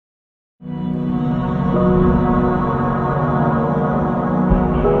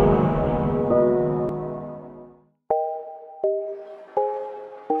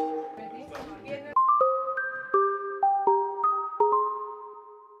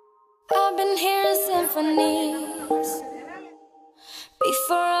I've been hearing symphonies.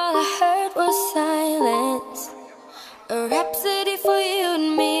 Before all I heard was silence, a rhapsody for you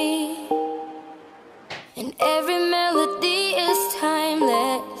and me. And every melody is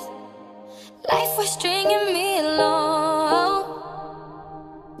timeless. Life was stringing me along.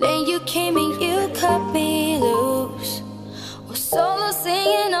 Then you came and you cut me loose. Was solo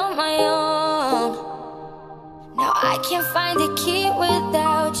singing on my own. Now I can't find a key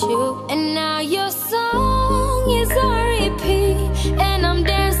without you. And now your song is on repeat, and I'm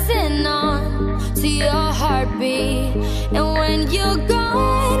dancing on to your heartbeat. And when you're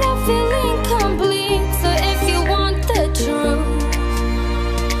gone, I feel incomplete. So if you want the truth,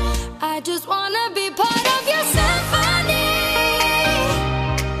 I just wanna be part of your symphony.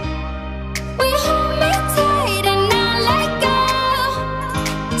 We hold me tight and not let go.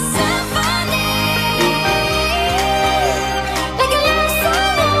 Symphony, like a love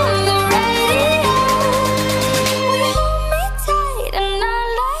song on the radio. We hold me tight and not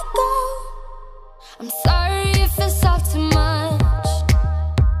let go. I'm sorry if it's all too much,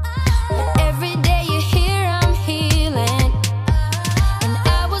 but every day you're here I'm healing. And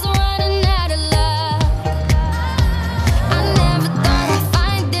I was running out of love. I never thought I'd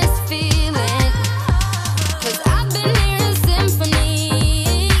find this feeling, 'cause I've been hearing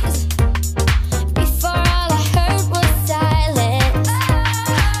symphonies. Before all I heard was silence,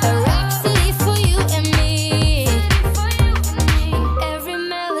 a rhapsody for you and me. Every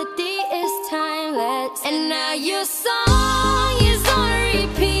melody is timeless. And now your song is on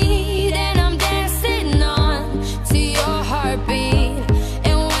repeat, and I'm dancing on to your heartbeat.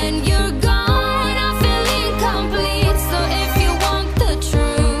 And when you're gone, I feel incomplete. So if you want the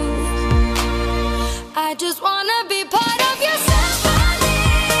truth, I just wanna be part of your symphony.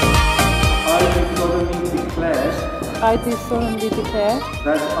 I do solemnly declare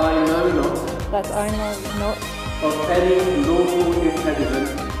that I know not that I know not of any lawful impediment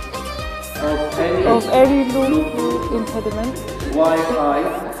of any lawful impediment why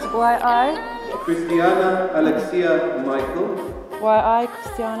why Christiana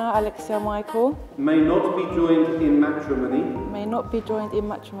Alexia Michael, may not be joined in matrimony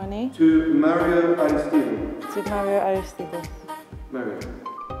to Mario Aristides. to Mario Aristides. Mario,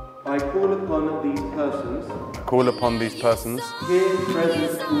 I call upon these persons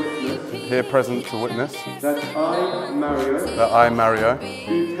here present to witness that I, Mario,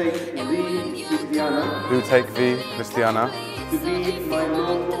 do take thee, Christiana, to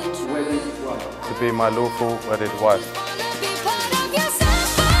be my lawful wedded wife.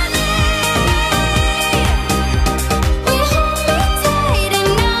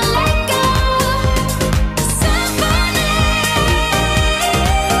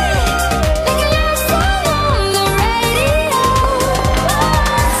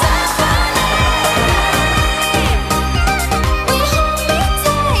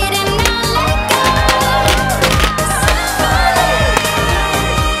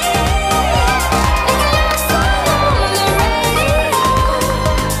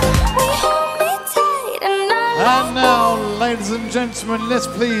 And now, ladies and gentlemen, let's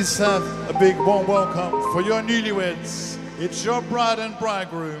please have a big warm welcome for your newlyweds. It's your bride and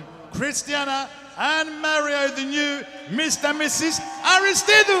bridegroom, Christiana and Mario, the new Mr. and Mrs.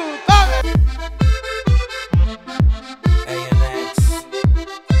 Aristides.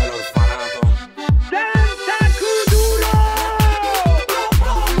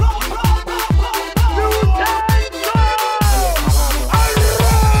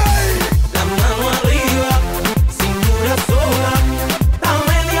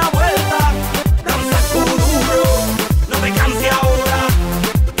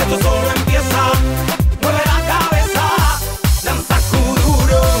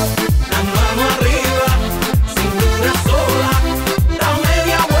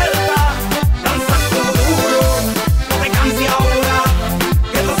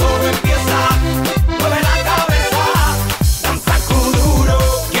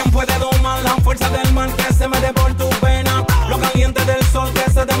 Se mete por tu pena, lo caliente del sol que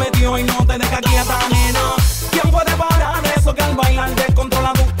se te metió y no te deja quieta.